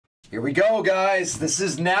Here we go, guys.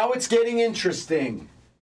 It's getting interesting.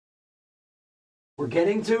 We're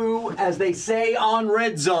getting to, as they say on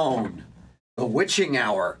Red Zone, the witching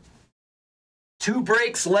hour. 2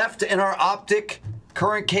 breaks left in our Optic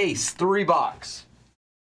current case, 3-box.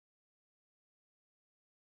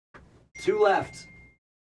 2 left.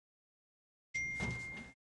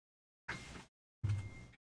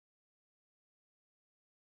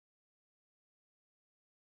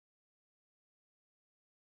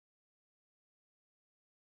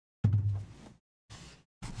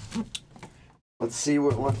 Let's see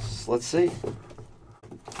let's see.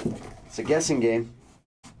 It's a guessing game.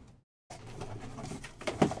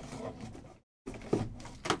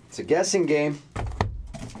 It's a guessing game.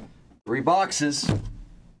 3 boxes.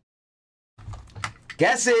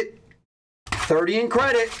 Guess it. 30 in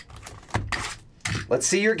credit. Let's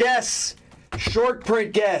see your guess. Short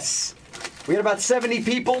print guess. We had about 70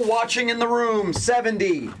 people watching in the room.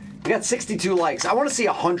 70. We got 62 likes. I want to see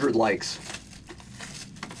 100 likes.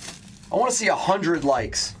 I want to see 100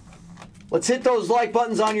 likes. Let's hit those like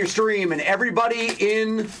buttons on your stream, and everybody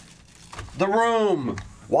in the room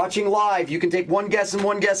watching live, you can take 1 guess and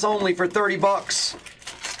 1 guess only for 30 bucks.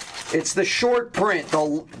 It's the short print,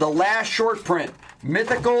 the last short print.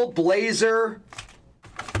 Mythical, Blazer,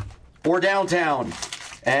 or Downtown.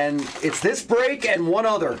 And it's this break and 1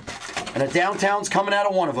 other. And a Downtown's coming out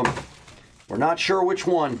of one of them. We're not sure which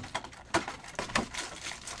one.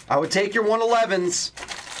 I would take your 111s.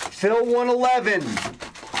 Fill 111.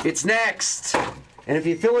 It's next. And if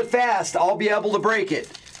you fill it fast, I'll be able to break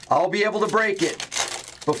it. I'll be able to break it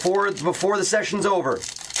before the session's over.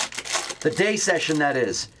 The day session, that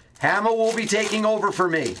is. Hammer will be taking over for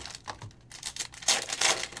me.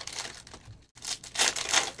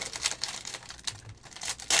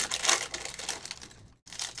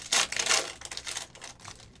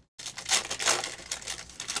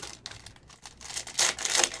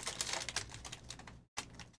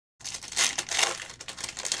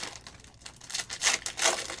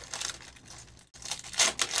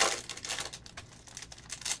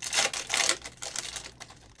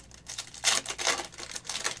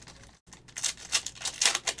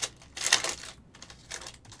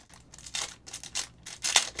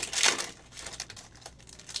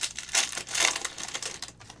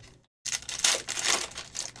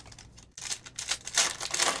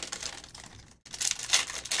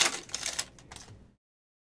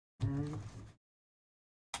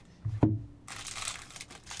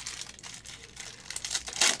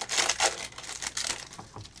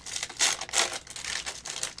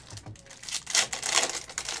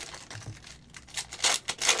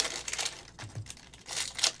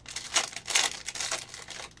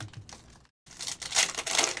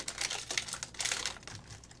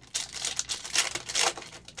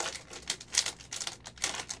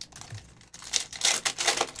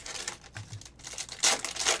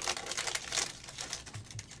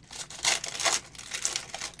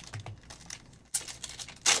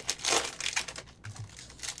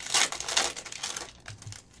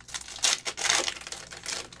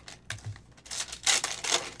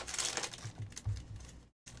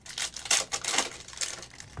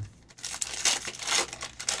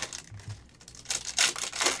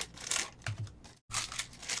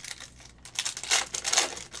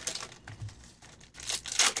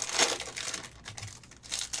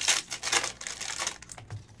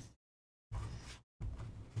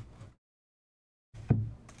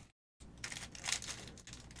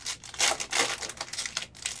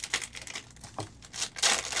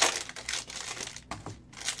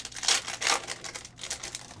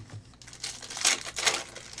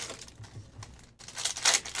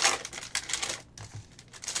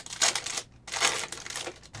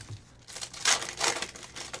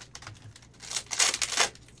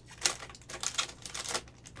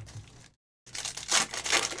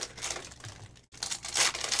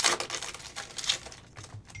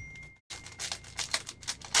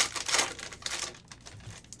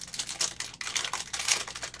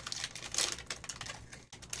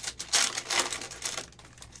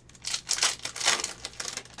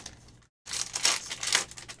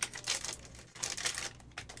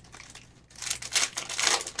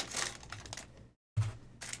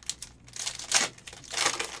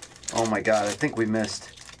 Oh my God, I think we missed.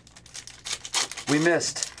 We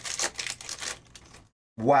missed.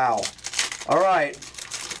 Wow. All right.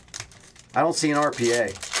 I don't see an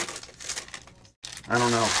RPA. I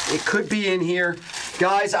don't know. It could be in here.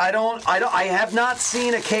 Guys, I have not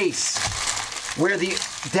seen a case where the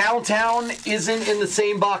Downtown isn't in the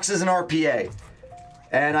same box as an RPA.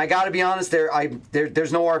 And I got to be honest,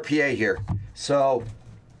 there's no RPA here. So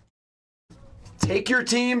Take your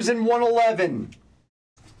teams in 111.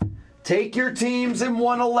 Take your teams in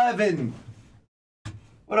 111.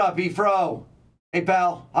 What up, E-Fro? Hey,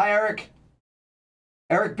 pal. Hi, Eric.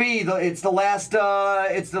 Eric B. It's the last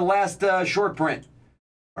short print.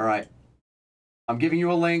 All right. I'm giving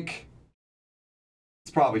you a link.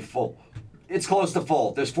 It's probably full. It's close to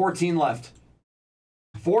full. There's 14 left.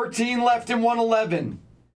 14 left in 111.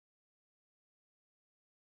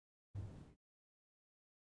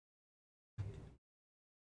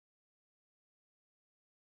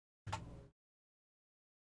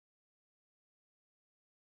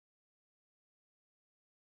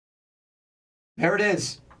 There it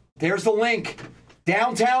is. There's the link.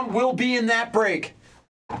 Downtown will be in that break.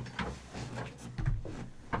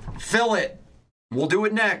 Fill it. We'll do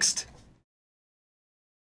it next.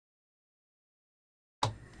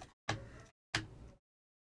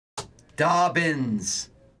 Dobbins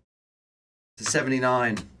to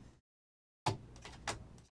 79. How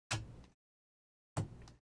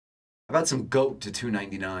about some GOAT to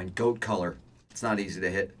 299? GOAT color. It's not easy to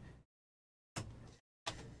hit.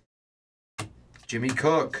 Jimmy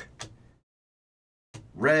Cook.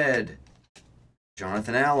 Red.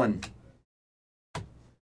 Jonathan Allen.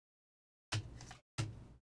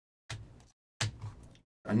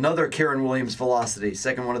 Another Karen Williams velocity.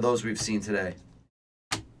 Second one of those we've seen today.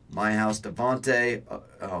 My House Devontae.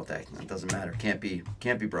 Oh, that doesn't matter. Can't be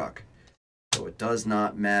Brock. So it does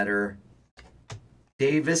not matter.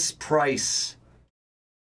 Davis Price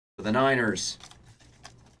for the Niners.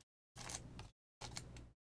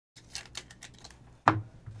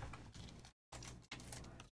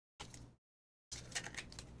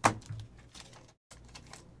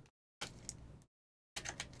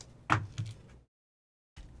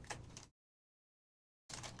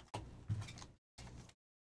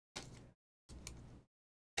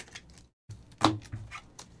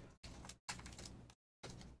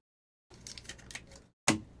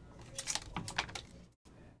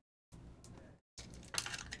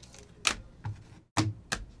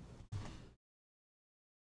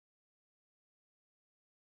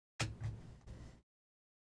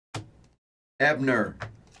 Ebner.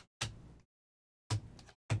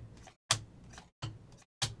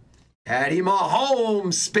 Patty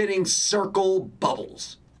Mahomes spinning circle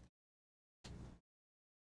bubbles.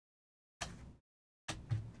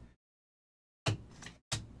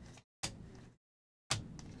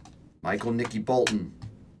 Michael Nicky Bolton.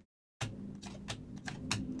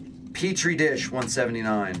 Petri Dish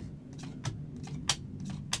 179.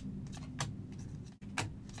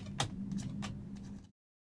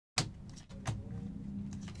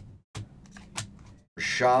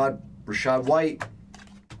 Rashad White,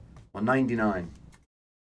 199.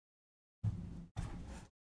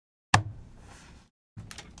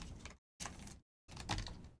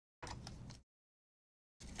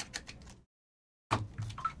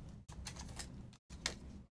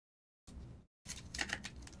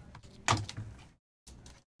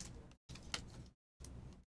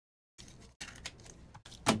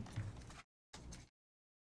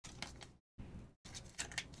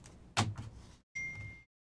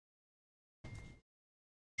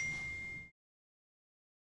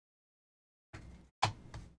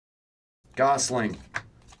 Gosling.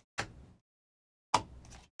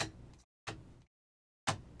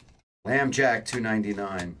 Lambjack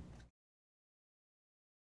 299.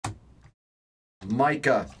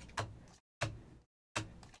 Micah.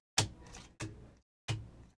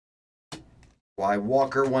 Y.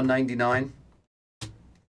 Walker 199.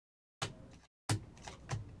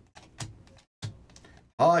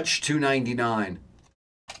 Hutch 299.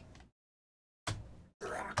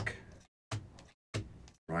 Rock.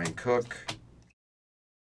 Ryan Cook.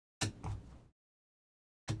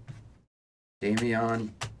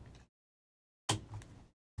 Damian.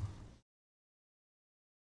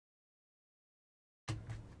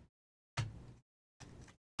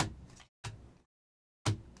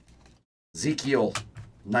 Ezekiel,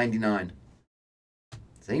 99.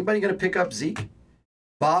 Is anybody going to pick up Zeke?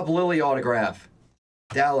 Bob Lilly autograph.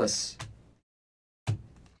 Dallas.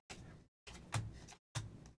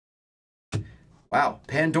 Wow.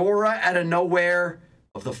 Pandora out of nowhere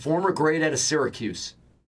of the former great out of Syracuse.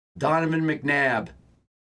 Donovan McNabb.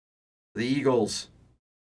 The Eagles.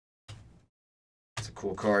 That's a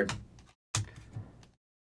cool card.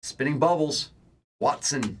 Spinning bubbles.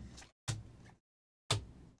 Watson.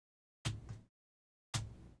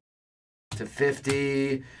 To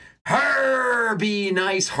 50. Herbie.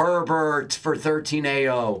 Nice Herbert for 13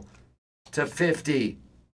 AO. To 50.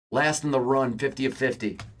 Last in the run. 50 of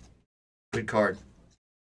 50. Good card.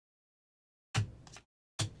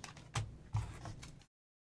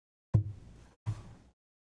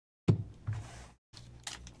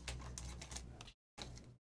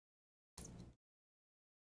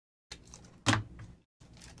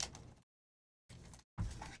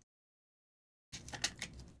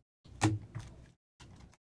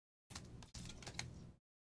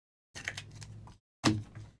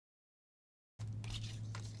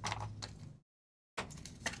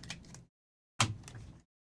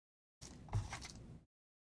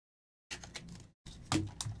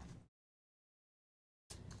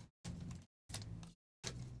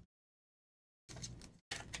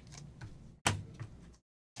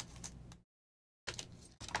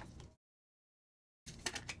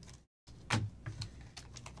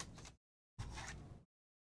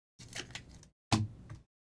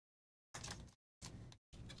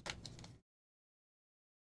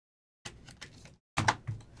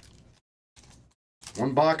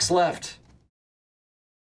 One box left.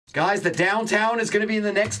 Guys, the downtown is going to be in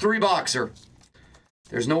the next 3-boxer.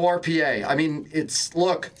 There's no RPA. I mean,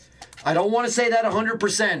 look, I don't want to say that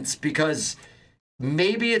 100% because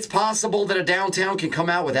maybe it's possible that a downtown can come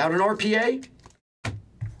out without an RPA.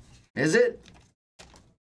 Is it?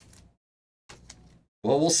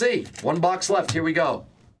 Well, we'll see. One box left. Here we go.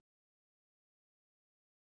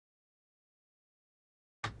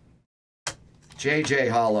 JJ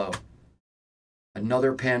Hollow.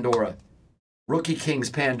 Another Pandora. Rookie Kings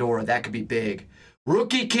Pandora. That could be big.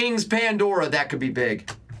 Rookie Kings Pandora. That could be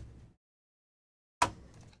big.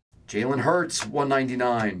 Jalen Hurts,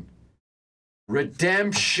 199.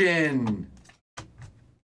 Redemption.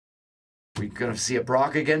 We going to see a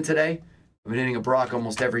Brock again today? I've been hitting a Brock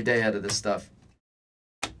almost every day out of this stuff.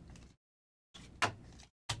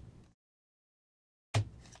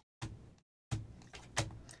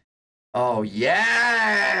 Oh,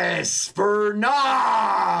 yes! For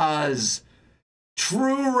Nas!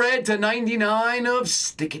 True red to 99 of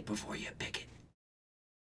stick it before you pick it.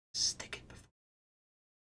 Stick it before.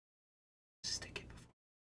 Stick it before.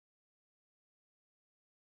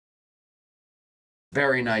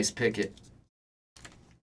 Very nice picket.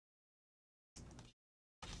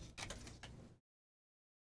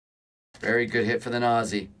 Very good hit for the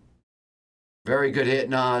Nazi. Very good hit,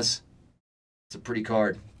 Nas. It's a pretty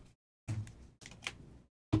card.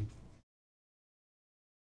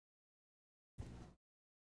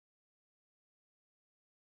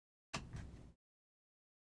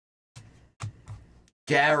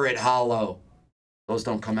 Garrett Hollow. Those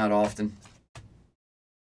don't come out often.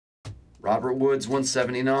 Robert Woods,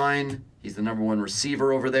 179. He's the #1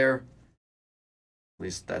 receiver over there. At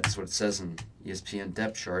least that's what it says in ESPN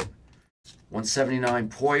depth chart. 179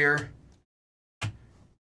 Poyer.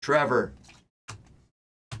 Trevor.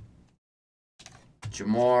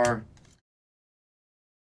 Jamar.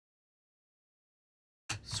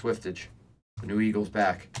 Swiftage. The new Eagles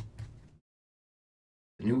back.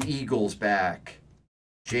 The new Eagles back.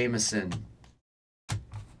 Jameson.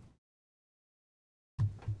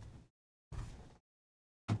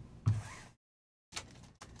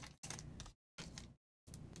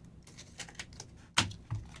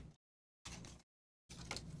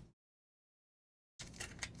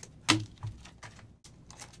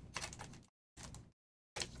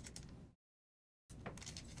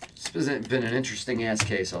 This has been an interesting ass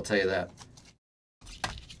case, I'll tell you that.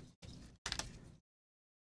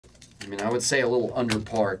 I mean, I would say a little under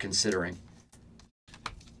par considering.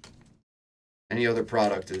 Any other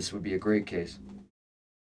product, this would be a great case.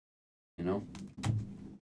 You know?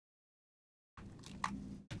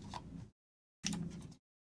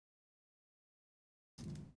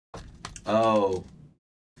 Oh.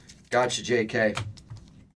 Gotcha, JK.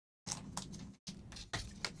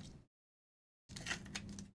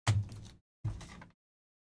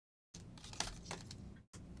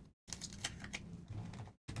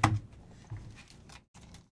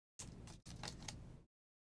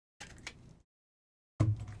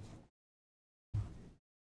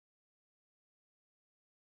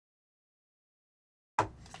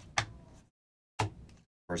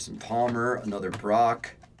 Carson Palmer, another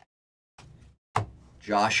Brock.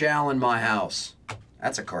 Josh Allen, my house.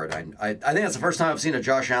 That's a card. I think that's the first time I've seen a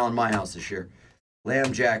Josh Allen, my house this year.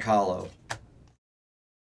 Lamb Jack Hollow.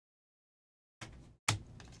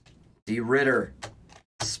 D. Ritter.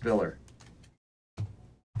 Spiller.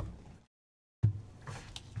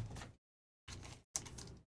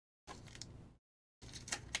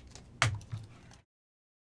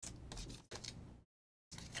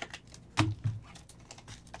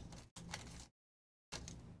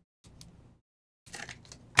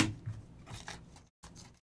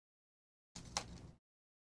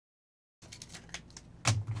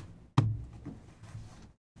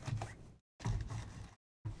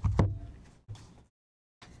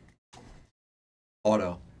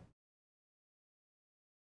 Auto.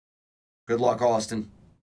 Good luck, Austin.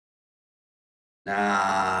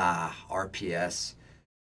 Nah, RPS.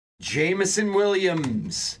 Jameson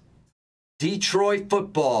Williams. Detroit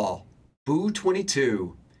football. Boo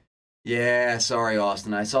 22. Yeah, sorry,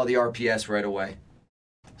 Austin. I saw the RPS right away.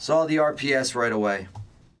 Saw the RPS right away.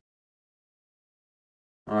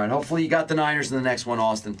 All right, hopefully you got the Niners in the next one,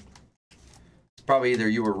 Austin. It's probably either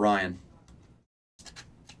you or Ryan.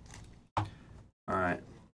 All right.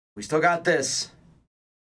 We still got this.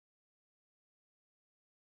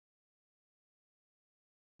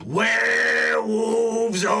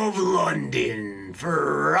 Werewolves of London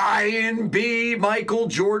for Ryan B. Michael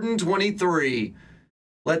Jordan 23.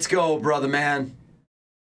 Let's go, brother man.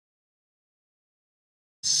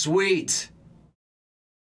 Sweet.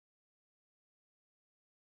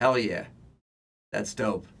 Hell yeah. That's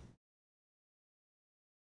dope.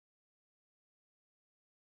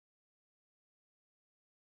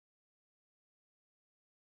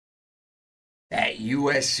 That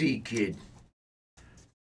USC kid.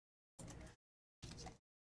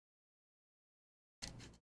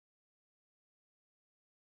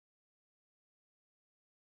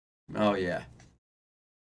 Oh, yeah.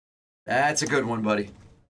 That's a good one, buddy.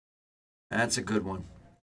 That's a good one.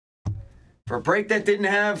 For a break that didn't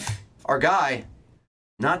have our guy,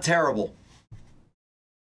 not terrible.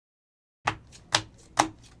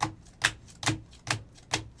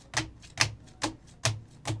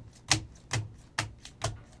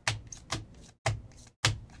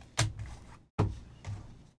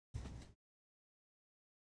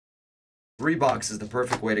 $3 is the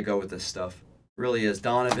perfect way to go with this stuff. Really is.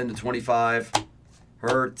 Donovan to 25.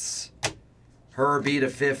 Hurts. Herbie to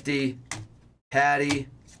 50. Patty.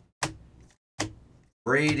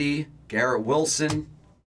 Brady. Garrett Wilson.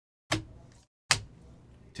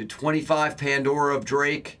 To 25, Pandora of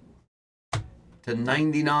Drake. To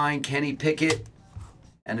 99, Kenny Pickett.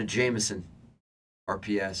 And a Jameson.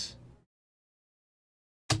 RPS.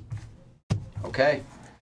 Okay.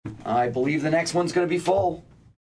 I believe the next one's going to be full.